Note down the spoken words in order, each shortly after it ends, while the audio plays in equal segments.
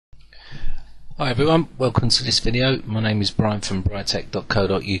Hi everyone, welcome to this video. My name is Brian from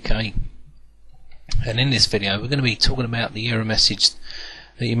Britec.co.uk, and in this video we're going to be talking about the error message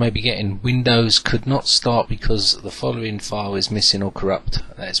that you may be getting. Windows could not start because the following file is missing or corrupt.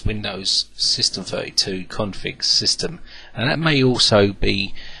 That's Windows System32 Config System, and that may also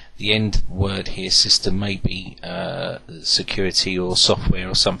be the end word here. System may be security or software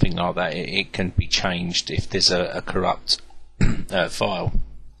or something like that. It can be changed if there's a corrupt file,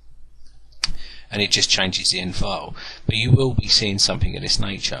 and it just changes the end file, but you will be seeing something of this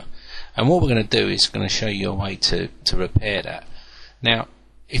nature. And what we're going to do is going to show you a way to repair that. Now,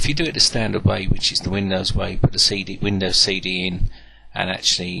 if you do it the standard way, which is the Windows way, put the Windows CD in and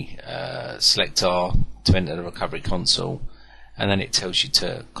actually select R to enter the recovery console, and then it tells you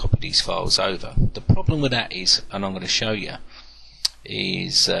to copy these files over. The problem with that is, and I'm going to show you,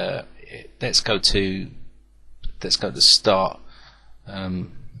 is let's go to start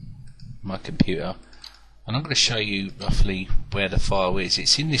my computer, and I'm going to show you roughly where the file is.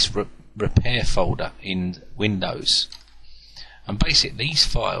 It's in this repair folder in Windows, and basically these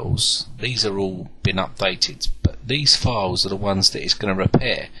files, these are all been updated, but these files are the ones that it's going to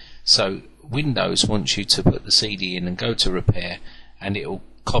repair. So Windows wants you to put the CD in and go to repair, and it will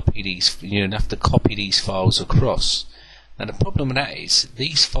copy these. You have to copy these files across. Now the problem with that is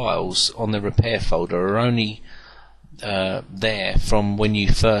these files on the repair folder are only there from when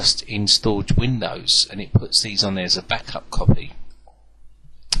you first installed Windows, and it puts these on there as a backup copy.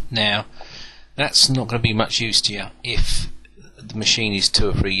 Now that's not going to be much use to you if the machine is 2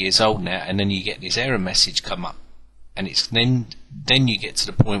 or 3 years old now, and then you get this error message come up, and it's then you get to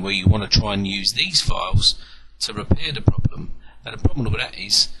the point where you want to try and use these files to repair the problem. Now the problem with that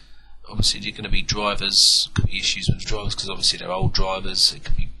is obviously there are going to be drivers, could be issues with the drivers because obviously they're old drivers. It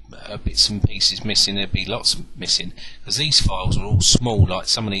could be bits and pieces missing. There'd be lots missing because these files are all small. Like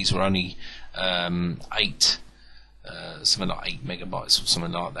some of these were only something like 8 megabytes or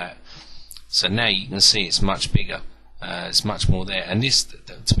something like that. So now you can see it's much bigger. It's much more there. And this,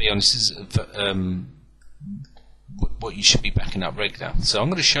 to be honest, is what you should be backing up regular. So I'm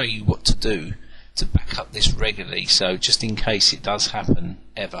going to show you what to do to back up this regularly. So just in case it does happen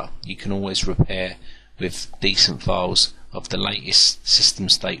ever, you can always repair with decent files of the latest system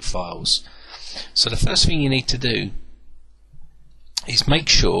state files. So the first thing you need to do is make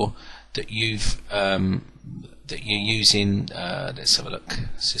sure that you're using let's have a look,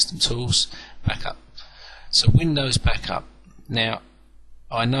 System Tools, Backup. So Windows Backup. Now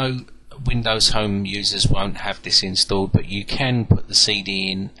I know Windows Home users won't have this installed, but you can put the CD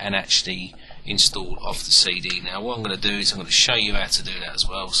in and actually install off the CD. Now what I'm going to do is I'm going to show you how to do that as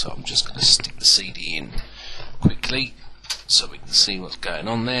well. So I'm just going to stick the CD in quickly so we can see what's going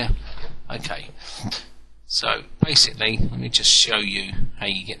on there. Okay, so basically let me just show you how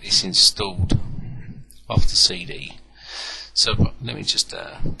you get this installed off the CD. So let me just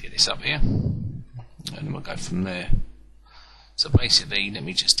get this up here, and then we'll go from there. So basically let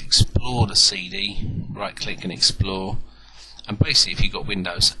me just explore the CD, right click and explore, and basically if you've got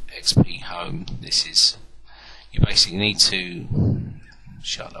Windows XP Home, this is, you basically need to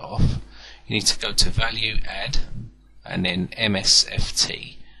shut that off. You need to go to Value, Add, and then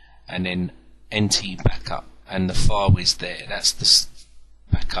MSFT, and then NT Backup, and the file is there. That's the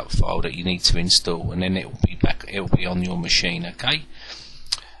backup file that you need to install, and then it will be back. It will be on your machine. Okay,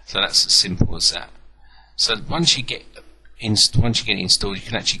 so that's as simple as that. So once you get it installed, you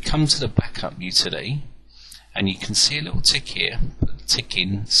can actually come to the backup utility, and you can see a little tick here, put a tick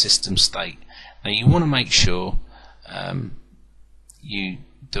in system state. Now you want to make sure you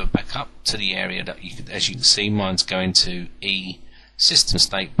do a backup to the area that you could, as you can see, mine's going to E system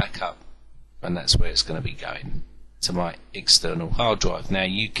state backup, and that's where it's going to be going, to my external hard drive. Now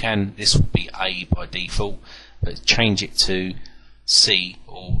you can, this will be A by default, but change it to C,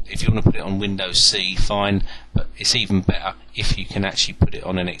 or if you want to put it on Windows C, fine, but it's even better if you can actually put it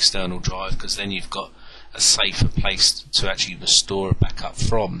on an external drive, because then you've got a safer place to actually restore a backup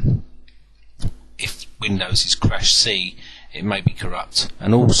from. If Windows is crash C, it may be corrupt,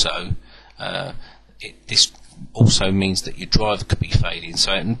 and also this also means that your drive could be failing,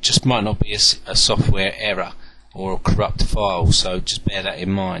 so it just might not be a software error or a corrupt file, so just bear that in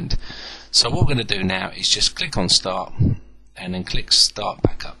mind. So what we're going to do now is just click on Start and then click Start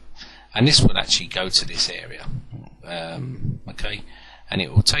Backup, and this will actually go to this area, okay, and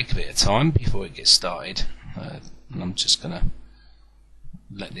it will take a bit of time before it gets started, and I'm just going to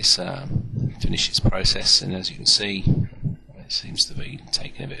let this finish its process, and as you can see it seems to be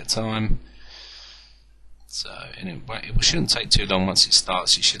taking a bit of time. So, and it shouldn't take too long once it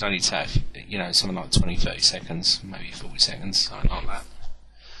starts. It should only take, something like 20-30 seconds, maybe 40 seconds, something like that.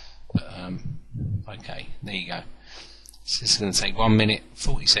 But Okay, there you go. So it's going to take 1 minute,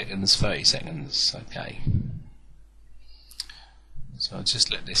 40 seconds, 30 seconds. Okay. So I'll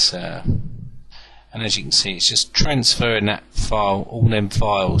just let this, and as you can see, it's just transferring that file, all them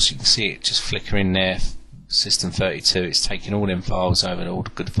files. You can see it just flickering there. System32, it's taking all them files over, all the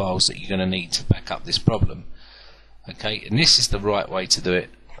good files that you're going to need to back up this problem. Okay, and this is the right way to do it,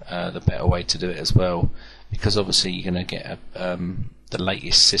 the better way to do it as well, because obviously you're going to get the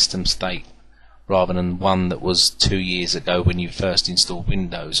latest system state rather than one that was 2 years ago when you first installed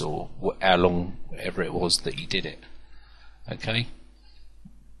Windows, or how long ever it was that you did it. Okay.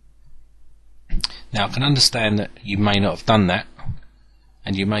 Now I can understand that you may not have done that,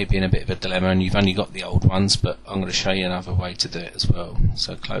 and you may be in a bit of a dilemma and you've only got the old ones, but I'm going to show you another way to do it as well.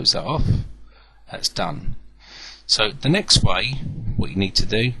 So close that off. That's done. So the next way, what you need to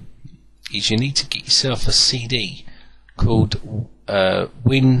do is you need to get yourself a CD called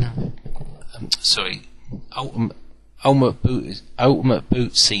Ultimate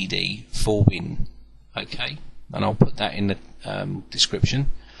Boot CD for Win. Okay, and I'll put that in the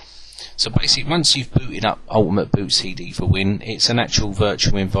description. So basically, once you've booted up Ultimate Boot CD for Win, it's an actual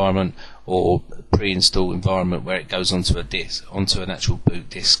virtual environment or pre-installed environment where it goes onto a disk, onto an actual boot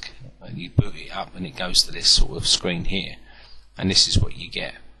disk, and you boot it up and it goes to this sort of screen here, and this is what you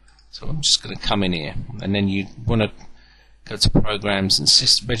get. So I'm just going to come in here, and then you want to go to Programs and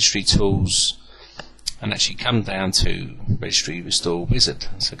Registry Tools, and actually come down to Registry Restore Wizard.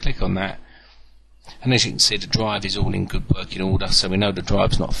 So click on that. And as you can see, the drive is all in good working order, so we know the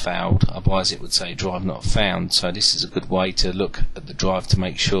drive's not failed, otherwise it would say drive not found. So this is a good way to look at the drive to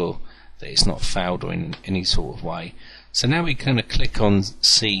make sure that it's not failed or in any sort of way. So now we're going to click on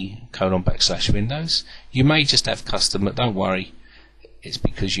C:\Windows. You may just have custom, but don't worry, it's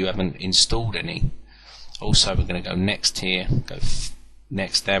because you haven't installed any. Also, we're going to go next here, go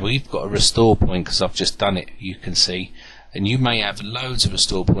next there. We've got a restore point because I've just done it, you can see. And you may have loads of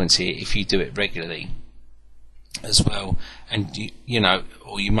restore points here if you do it regularly as well, and you know,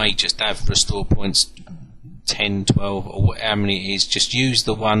 or you may just have restore points 10, 12, or how many it is. Just use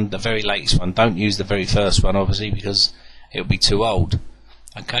the one, the very latest one. Don't use the very first one, obviously, because it'll be too old.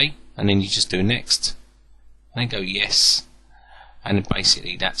 Okay, and then you just do next, and then go yes, and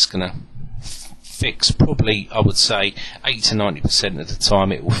basically that's gonna fix, probably I would say 80 to 90% of the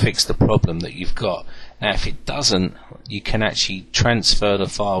time it will fix the problem that you've got. Now if it doesn't, you can actually transfer the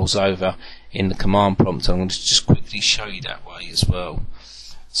files over in the command prompt. I'm going to just quickly show you that way as well.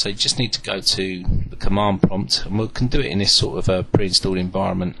 So you just need to go to the command prompt, and we can do it in this sort of a pre-installed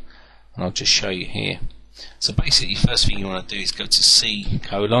environment, and I'll just show you here. So basically first thing you want to do is go to C:,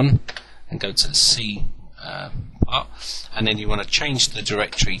 and go to the C part, and then you want to change the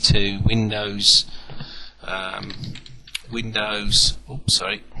directory to Windows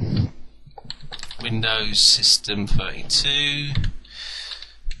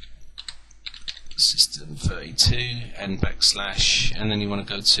System32 and /, and then you want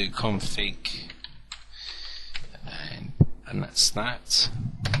to go to config, and that's that.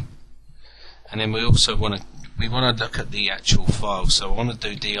 And then we also want to look at the actual file. So I want to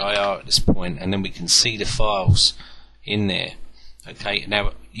do dir at this point, and then we can see the files in there. Okay,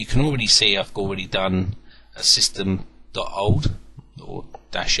 now you can already see I've already done a system.old or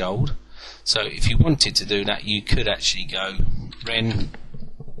 -old. So if you wanted to do that, you could actually go ren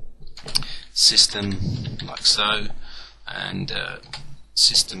system like so, and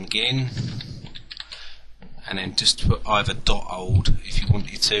system again, and then just put either .old if you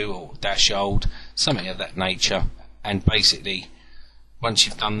wanted to, or -old, something of that nature. And basically once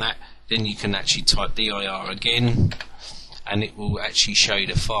you've done that, then you can actually type dir again, and it will actually show you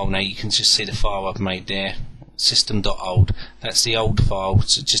the file. Now you can just see the file I've made there, system.old. That's the old file,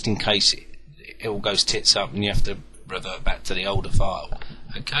 so just in case it all goes tits up and you have to revert back to the older file.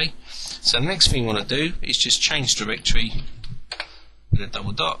 Okay, so the next thing you want to do is just change directory with a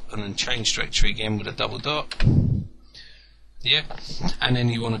double dot, and then change directory again with a double dot. Yeah, and then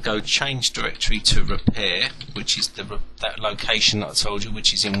you want to go change directory to repair, which is that location that I told you,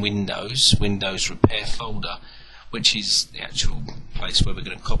 which is in Windows repair folder, which is the actual place where we're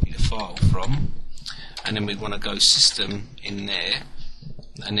going to copy the file from. And then we want to go system in there,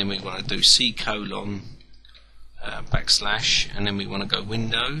 and then we want to do C:/, and then we want to go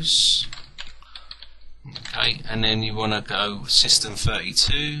Windows. Okay, and then you want to go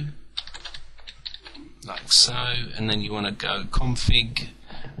System32 like so, and then you want to go config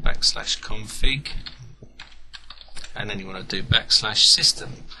 /config, and then you want to do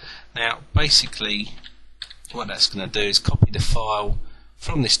 /system. Now basically what that's going to do is copy the file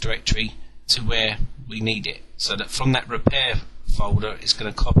from this directory to where we need it, so that from that repair folder it's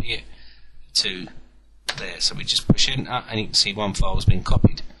going to copy it to there. So we just push enter and you can see one file has been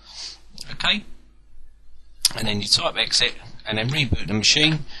copied. Okay, and then you type exit and then reboot the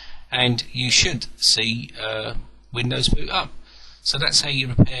machine and you should see Windows boot up. So that's how you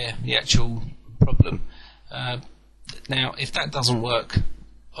repair the actual problem. Now if that doesn't work,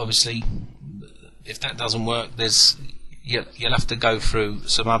 obviously if that doesn't work, you'll have to go through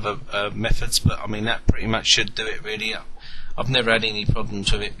some other methods, but I mean that pretty much should do it really. I've never had any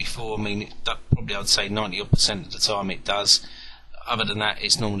problems with it before. I mean probably I'd say 90% of the time it does. Other than that,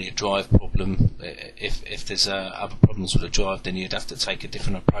 it's normally a drive problem. If there's other problems with the drive, then you'd have to take a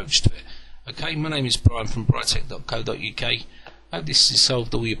different approach to it. Okay, my name is Brian from Britec.co.uk. Hope this has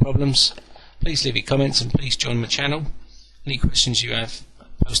solved all your problems. Please leave your comments and please join my channel. Any questions you have,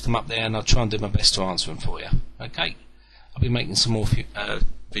 post them up there and I'll try and do my best to answer them for you. Okay, I'll be making some more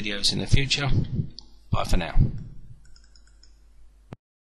videos in the future. Bye for now.